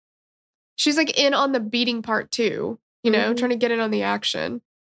 Like she's like in on the beating part too, you know, trying to get in on the action.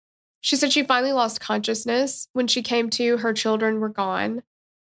 She said she finally lost consciousness. When she came to, her children were gone.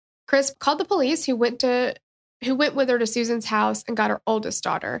 Chris called the police who went with her to Susan's house and got her oldest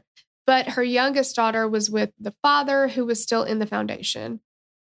daughter. But her youngest daughter was with the father who was still in the foundation.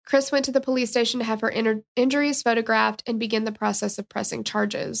 Chris went to the police station to have her injuries photographed and begin the process of pressing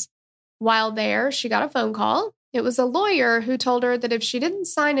charges. While there, she got a phone call. It was a lawyer who told her that if she didn't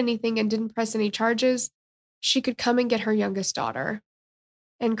sign anything and didn't press any charges, she could come and get her youngest daughter.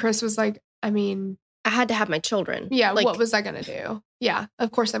 And Chris was like, I mean, I had to have my children. Yeah, like, what was I going to do? Yeah, of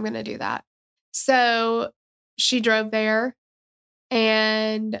course I'm going to do that. So she drove there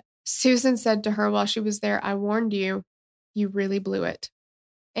and Susan said to her while she was there, I warned you, you really blew it.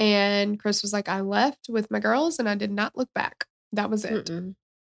 And Chris was like, I left with my girls and I did not look back. That was it.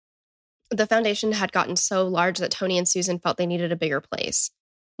 The foundation had gotten so large that Tony and Susan felt they needed a bigger place.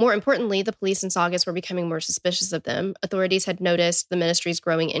 More importantly, the police in Saugus were becoming more suspicious of them. Authorities had noticed the ministry's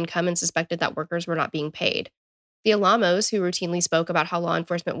growing income and suspected that workers were not being paid. The Alamos, who routinely spoke about how law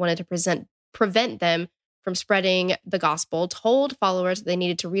enforcement wanted to prevent them from spreading the gospel, told followers that they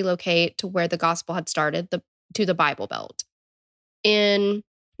needed to relocate to where the gospel had started, to the Bible Belt. In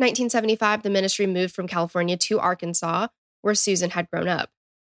 1975, the ministry moved from California to Arkansas, where Susan had grown up.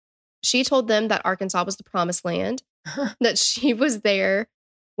 She told them that Arkansas was the promised land, that she was there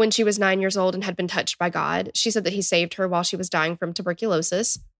when she was 9 years old and had been touched by God. She said that he saved her while she was dying from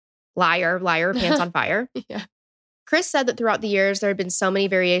tuberculosis. Liar, pants on fire. Yeah. Chris said that throughout the years, there had been so many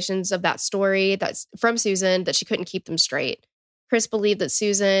variations of that story that's from Susan that she couldn't keep them straight. Chris believed that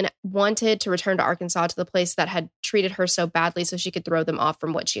Susan wanted to return to Arkansas, to the place that had treated her so badly, so she could throw them off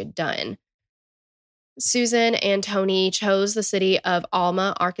from what she had done. Susan and Tony chose the city of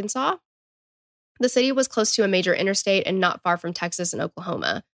Alma, Arkansas. The city was close to a major interstate and not far from Texas and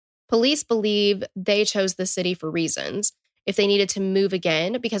Oklahoma. Police believe they chose the city for reasons. If they needed to move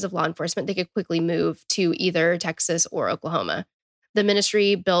again because of law enforcement, they could quickly move to either Texas or Oklahoma. The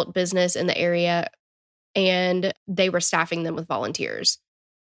ministry built business in the area, and they were staffing them with volunteers.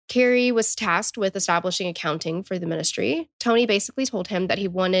 Carrie was tasked with establishing accounting for the ministry. Tony basically told him that he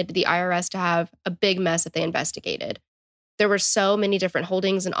wanted the IRS to have a big mess if they investigated. There were so many different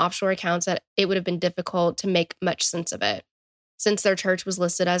holdings and offshore accounts that it would have been difficult to make much sense of it. Since their church was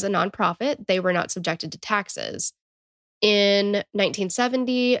listed as a nonprofit, they were not subjected to taxes. In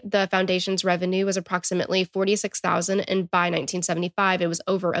 1970, the foundation's revenue was approximately $46,000, and by 1975, it was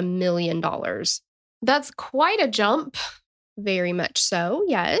over $1 million. That's quite a jump. Very much so,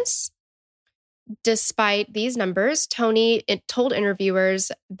 yes. Despite these numbers, Tony told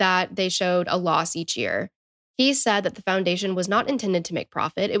interviewers that they showed a loss each year. He said that the foundation was not intended to make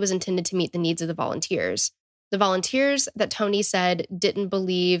profit. It was intended to meet the needs of the volunteers. The volunteers that Tony said didn't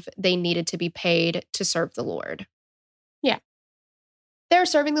believe they needed to be paid to serve the Lord. Yeah. They're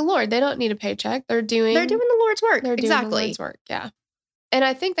serving the Lord. They don't need a paycheck. They're doing the Lord's work. They're doing exactly. the Lord's work, yeah. And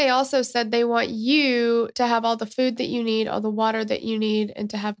I think they also said they want you to have all the food that you need, all the water that you need, and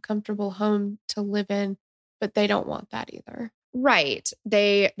to have a comfortable home to live in. But they don't want that either. Right.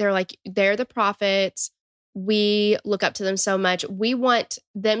 They're like, they're the prophets. We look up to them so much. We want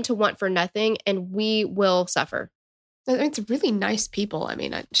them to want for nothing, and we will suffer. I mean, it's really nice people. I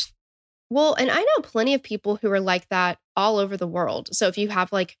mean, Well, and I know plenty of people who are like that all over the world. So if you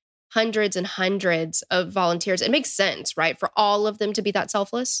have like hundreds and hundreds of volunteers, it makes sense, right? For all of them to be that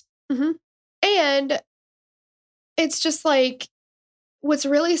selfless. Mm-hmm. And it's just like, what's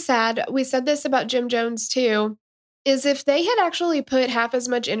really sad, we said this about Jim Jones too, is if they had actually put half as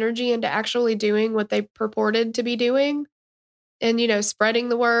much energy into actually doing what they purported to be doing and, you know, spreading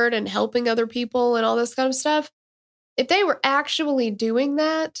the word and helping other people and all this kind of stuff, if they were actually doing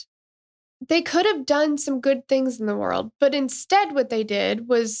that, they could have done some good things in the world. But instead, what they did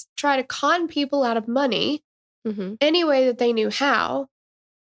was try to con people out of money any way that they knew how,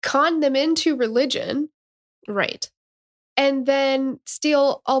 con them into religion. Right. And then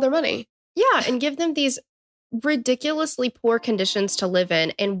steal all their money. Yeah. And give them these ridiculously poor conditions to live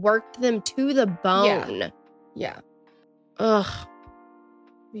in and work them to the bone. Yeah. Ugh.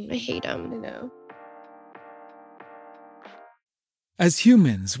 I hate I them. know. As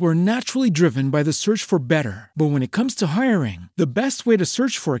humans, we're naturally driven by the search for better. But when it comes to hiring, the best way to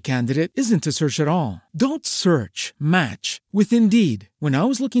search for a candidate isn't to search at all. Don't search, match with Indeed. When I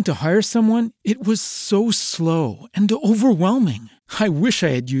was looking to hire someone, it was so slow and overwhelming. I wish I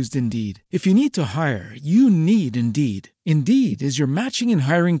had used Indeed. If you need to hire, you need Indeed. Indeed is your matching and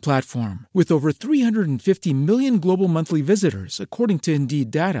hiring platform with over 350 million global monthly visitors, according to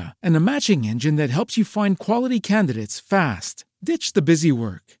Indeed data, and a matching engine that helps you find quality candidates fast. Ditch the busy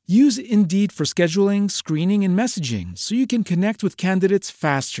work. Use Indeed for scheduling, screening, and messaging so you can connect with candidates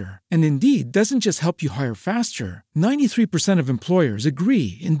faster. And Indeed doesn't just help you hire faster. 93% of employers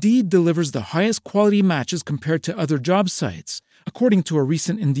agree Indeed delivers the highest quality matches compared to other job sites, according to a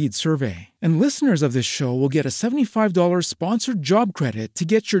recent Indeed survey. And listeners of this show will get a $75 sponsored job credit to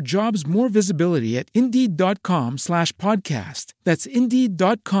get your jobs more visibility at Indeed.com/podcast. That's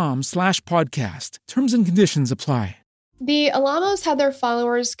Indeed.com/podcast. Terms and conditions apply. The Alamos had their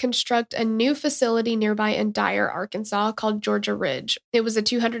followers construct a new facility nearby in Dyer, Arkansas, called Georgia Ridge. It was a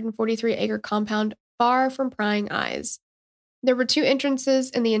 243-acre compound far from prying eyes. There were 2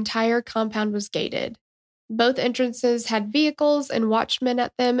 entrances, and the entire compound was gated. Both entrances had vehicles and watchmen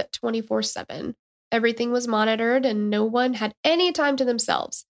at them 24/7. Everything was monitored, and no one had any time to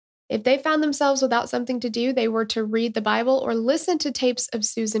themselves. If they found themselves without something to do, they were to read the Bible or listen to tapes of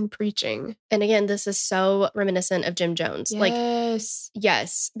Susan preaching. And again, this is so reminiscent of Jim Jones. Yes.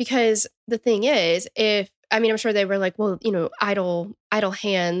 Yes, because the thing is, if I mean, I'm sure they were like, well, idle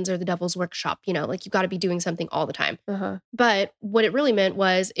hands or the devil's workshop, like you got to be doing something all the time. Uh-huh. But what it really meant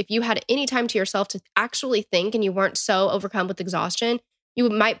was if you had any time to yourself to actually think and you weren't so overcome with exhaustion, you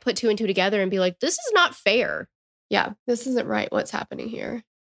might put 2 and 2 together and be like, this is not fair. Yeah, this isn't right what's happening here.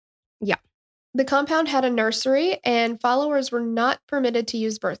 Yeah. The compound had a nursery and followers were not permitted to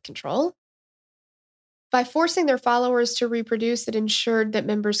use birth control. By forcing their followers to reproduce, it ensured that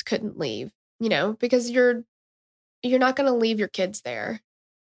members couldn't leave, because you're not going to leave your kids there.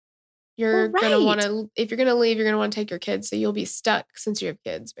 You're going to want to, if you're going to leave, you're going to want to take your kids. So you'll be stuck since you have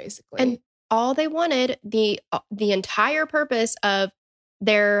kids, basically. And all they wanted, the entire purpose of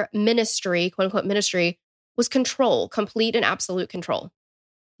their ministry, quote unquote ministry, was control, complete and absolute control.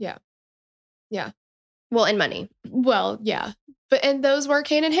 Yeah. Yeah. Well, and money. Well, yeah. And those work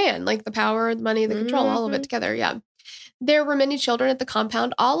hand in hand, like the power, the money, the control, all of it together. Yeah. There were many children at the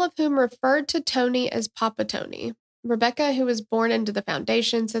compound, all of whom referred to Tony as Papa Tony. Rebecca, who was born into the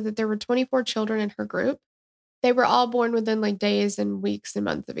foundation, said that there were 24 children in her group. They were all born within like days and weeks and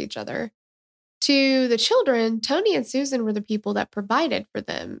months of each other. To the children, Tony and Susan were the people that provided for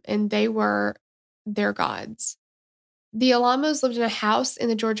them, and they were their gods. The Alamos lived in a house in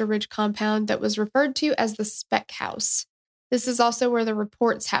the Georgia Ridge compound that was referred to as the Speck House. This is also where the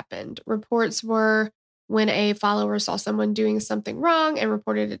reports happened. Reports were when a follower saw someone doing something wrong and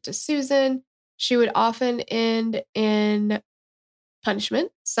reported it to Susan. She would often end in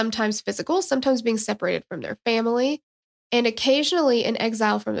punishment, sometimes physical, sometimes being separated from their family, and occasionally in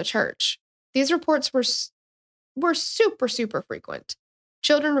exile from the church. These reports were super, super frequent.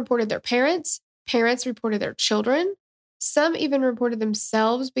 Children reported their parents. Parents reported their children. Some even reported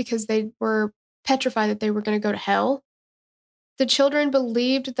themselves because they were petrified that they were going to go to hell. The children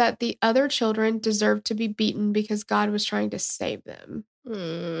believed that the other children deserved to be beaten because God was trying to save them.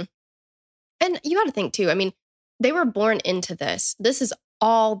 And you got to think too, I mean, they were born into this. This is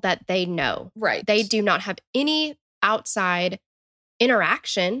all that they know. Right. They do not have any outside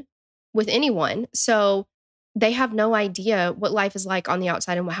interaction with anyone. So they have no idea what life is like on the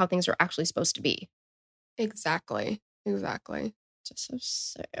outside and how things are actually supposed to be. Exactly. Just so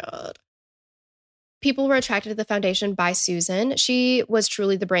sad. People were attracted to the foundation by Susan. She was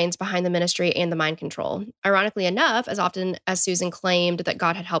truly the brains behind the ministry and the mind control. Ironically enough, as often as Susan claimed that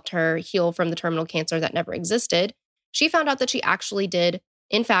God had helped her heal from the terminal cancer that never existed, she found out that she actually did,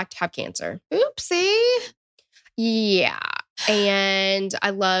 in fact, have cancer. Oopsie. Yeah. And I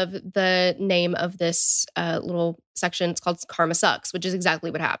love the name of this little section. It's called Karma Sucks, which is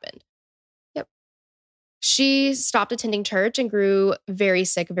exactly what happened. Yep. She stopped attending church and grew very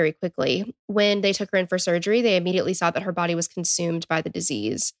sick very quickly. When they took her in for surgery, they immediately saw that her body was consumed by the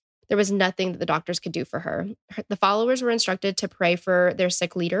disease. There was nothing that the doctors could do for her. The followers were instructed to pray for their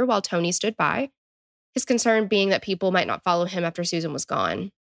sick leader while Tony stood by, his concern being that people might not follow him after Susan was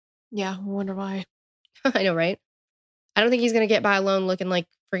gone. Yeah, I wonder why. I know, right? I don't think he's going to get by alone looking like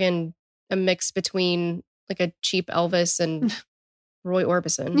friggin' a mix between like a cheap Elvis and Roy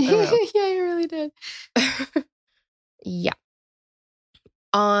Orbison. I don't know. Yeah, you really did. Yeah.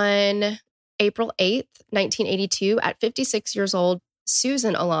 On April 8th, 1982, at 56 years old,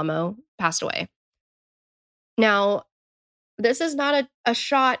 Susan Alamo passed away. Now, this is not a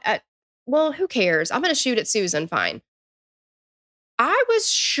shot at, well, who cares? I'm going to shoot at Susan, fine. I was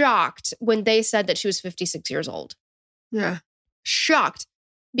shocked when they said that she was 56 years old. Yeah. Shocked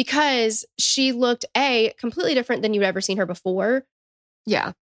because she looked, completely different than you'd ever seen her before.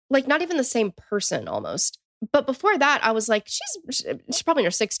 Yeah. Like not even the same person almost. But before that, I was like, she's probably in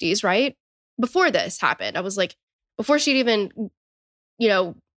her 60s, right? Before this happened, I was like, before she'd even,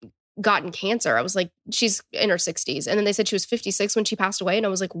 gotten cancer, I was like, she's in her 60s. And then they said she was 56 when she passed away. And I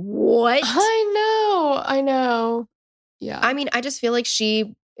was like, what? I know. Yeah. I mean, I just feel like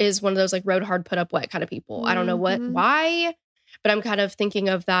she is one of those like road hard, put up wet kind of people. I don't know why, but I'm kind of thinking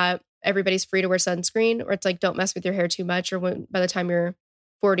of that everybody's free to wear sunscreen, or it's like, don't mess with your hair too much, or when by the time you're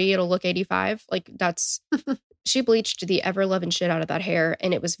 40, it'll look 85. Like that's, she bleached the ever loving shit out of that hair.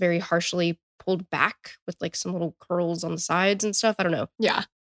 And it was very harshly pulled back with like some little curls on the sides and stuff. I don't know. Yeah.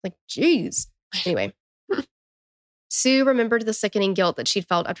 Like, geez. Anyway. Sue remembered the sickening guilt that she'd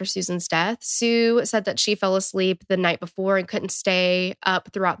felt after Susan's death. Sue said that she fell asleep the night before and couldn't stay up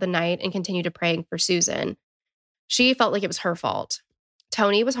throughout the night and continued to pray for Susan. She felt like it was her fault.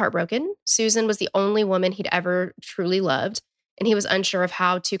 Tony was heartbroken. Susan was the only woman he'd ever truly loved, and he was unsure of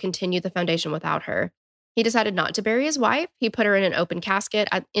how to continue the foundation without her. He decided not to bury his wife. He put her in an open casket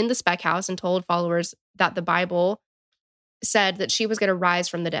in the Speck House and told followers that the Bible said that she was going to rise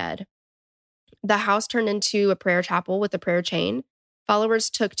from the dead. The house turned into a prayer chapel with a prayer chain. Followers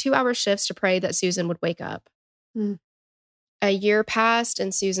took 2-hour shifts to pray that Susan would wake up. Hmm. A year passed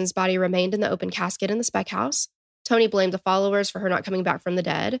and Susan's body remained in the open casket in the spec house. Tony blamed the followers for her not coming back from the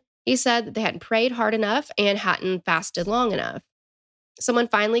dead. He said that they hadn't prayed hard enough and hadn't fasted long enough. Someone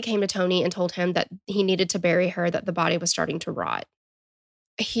finally came to Tony and told him that he needed to bury her, that the body was starting to rot.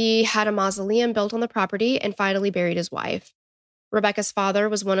 He had a mausoleum built on the property and finally buried his wife. Rebecca's father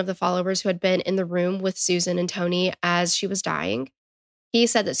was one of the followers who had been in the room with Susan and Tony as she was dying. He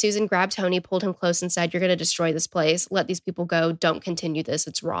said that Susan grabbed Tony, pulled him close, and said, "You're going to destroy this place. Let these people go. Don't continue this.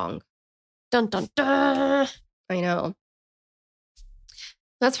 It's wrong." Dun, dun, dun. I know.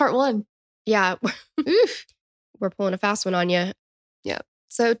 That's part 1. Yeah. Oof. We're pulling a fast one on you.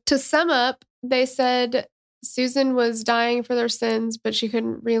 So to sum up, they said Susan was dying for their sins, but she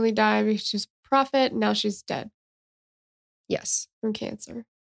couldn't really die because she was a prophet. And now she's dead Yes. from cancer.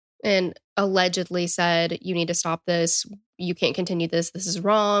 And allegedly said, "You need to stop this. You can't continue this. This is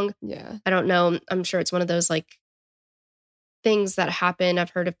wrong." Yeah. I don't know. I'm sure it's one of those like things that happen. I've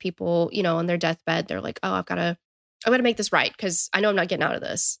heard of people, on their deathbed. They're like, "Oh, I've got to make this right because I know I'm not getting out of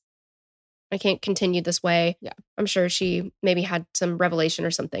this. I can't continue this way." Yeah. I'm sure she maybe had some revelation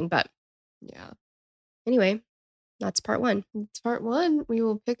or something. But Yeah. anyway, that's part 1. It's part 1. We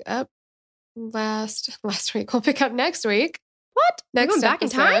will pick up last week. We'll pick up next week. What? We're Next going back in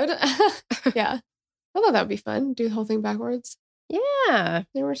time? episode. Yeah. I thought that would be fun. Do the whole thing backwards. Yeah. I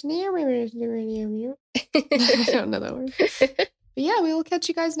don't know that word. But yeah, we will catch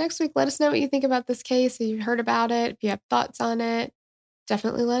you guys next week. Let us know what you think about this case. If you've heard about it, if you have thoughts on it,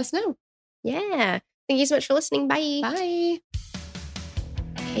 definitely let us know. Yeah. Thank you so much for listening. Bye. Bye.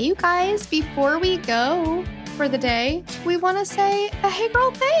 Hey, you guys, before we go for the day, we want to say a hey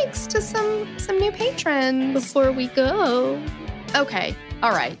girl thanks to some new patrons. Before we go. Okay.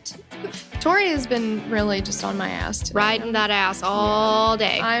 All right. Tori has been really just on my ass today. Riding that ass all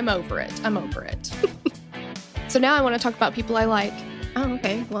day. I'm over it. So now I want to talk about people I like. Oh,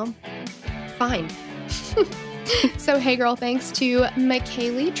 okay. Well, fine. So hey girl thanks to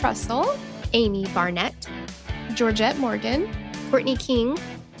McKaylee Trussell, Amy Barnett, Georgette Morgan, Courtney King,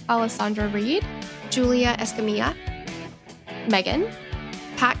 Alessandra Reed, Julia Escamilla, Megan,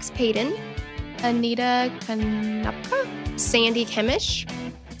 Pax Payton, Anita Kanupka, Sandy Kemish,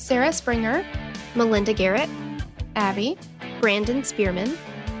 Sarah Springer, Melinda Garrett, Abby, Brandon Spearman,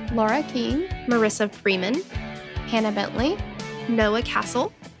 Laura King, Marissa Freeman, Hannah Bentley, Noah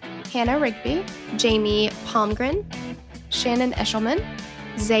Castle, Hannah Rigby, Jamie Palmgren, Shannon Eshelman,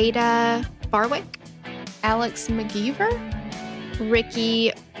 Zeta Barwick, Alex McGeever,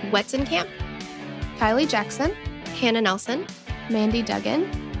 Ricky Wetzenkamp, Kylie Jackson, Hannah Nelson, Mandy Duggan,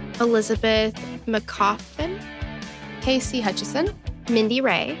 Elizabeth McCoffin, Casey Hutchison, Mindy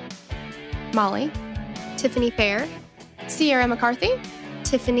Ray, Molly, Tiffany Fair, Sierra McCarthy,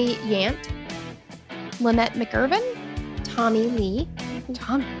 Tiffany Yant, Lynette McIrvin, Tommy Lee,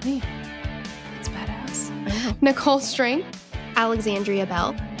 Tom, man, that's badass. I know, Nicole String, Alexandria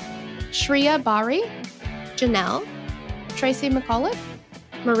Bell, Shreya Bari, Janelle, Tracy McAuliffe,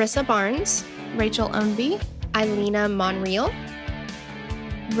 Marissa Barnes, Rachel Ownby, Eilena Monreal,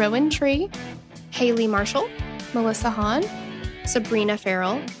 Rowan Tree, Haley Marshall, Melissa Hahn, Sabrina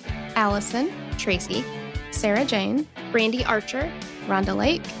Farrell, Allison, Tracy, Sarah Jane, Brandy Archer, Rhonda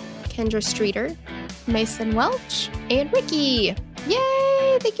Lake, Kendra Streeter, Mason Welch. and Ricky.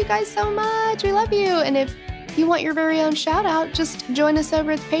 Yay! Thank you guys so much. We love you. And if you want your very own shout out, just join us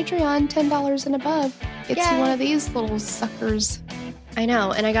over at the Patreon, $10 and above. Gets you Yay. one of these little suckers. I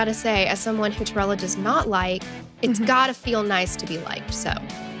know, and I gotta say, as someone who Torella does not like, it's Mhm. gotta feel nice to be liked. So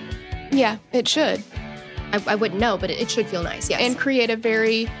Yeah, it should. I wouldn't know, but it should feel nice. Yes. And create a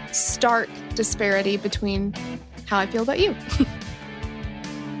very stark disparity between how I feel about you.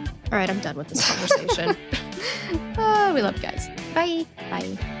 all right, I'm done with this conversation. We love you guys. Bye.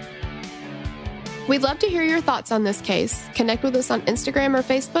 Bye. We'd love to hear your thoughts on this case. Connect with us on Instagram or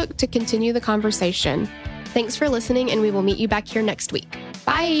Facebook to continue the conversation. Thanks for listening, and we will meet you back here next week.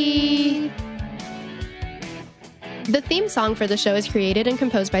 Bye. The theme song for the show is created and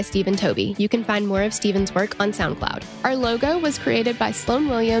composed by Stephen Toby. You can find more of Stephen's work on SoundCloud. Our logo was created by Sloan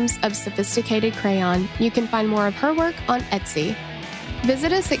Williams of Sophisticated Crayon. You can find more of her work on Etsy.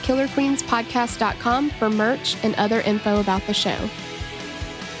 Visit us at killerqueenspodcast.com for merch and other info about the show.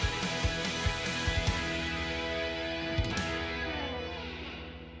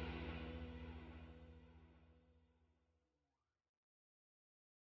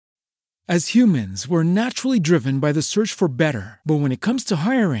 As humans, we're naturally driven by the search for better. But when it comes to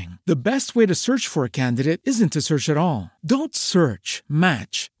hiring, the best way to search for a candidate isn't to search at all. Don't search,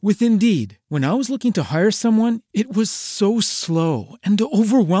 match with Indeed. When I was looking to hire someone, it was so slow and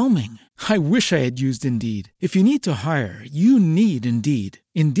overwhelming. I wish I had used Indeed. If you need to hire, you need Indeed.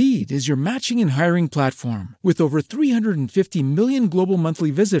 Indeed is your matching and hiring platform with over 350 million global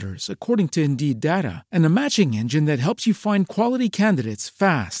monthly visitors, according to Indeed data, and a matching engine that helps you find quality candidates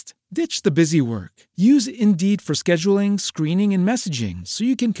fast. Ditch the busy work. Use Indeed for scheduling, screening, and messaging so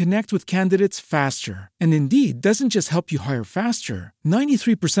you can connect with candidates faster. And Indeed doesn't just help you hire faster.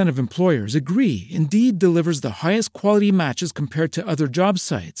 93% of employers agree Indeed delivers the highest quality matches compared to other job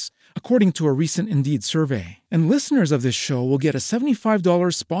sites, according to a recent Indeed survey. And listeners of this show will get a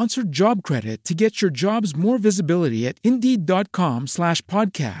 $75 sponsored job credit to get your jobs more visibility at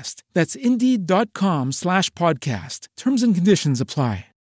Indeed.com/podcast. That's Indeed.com/podcast. Terms and conditions apply.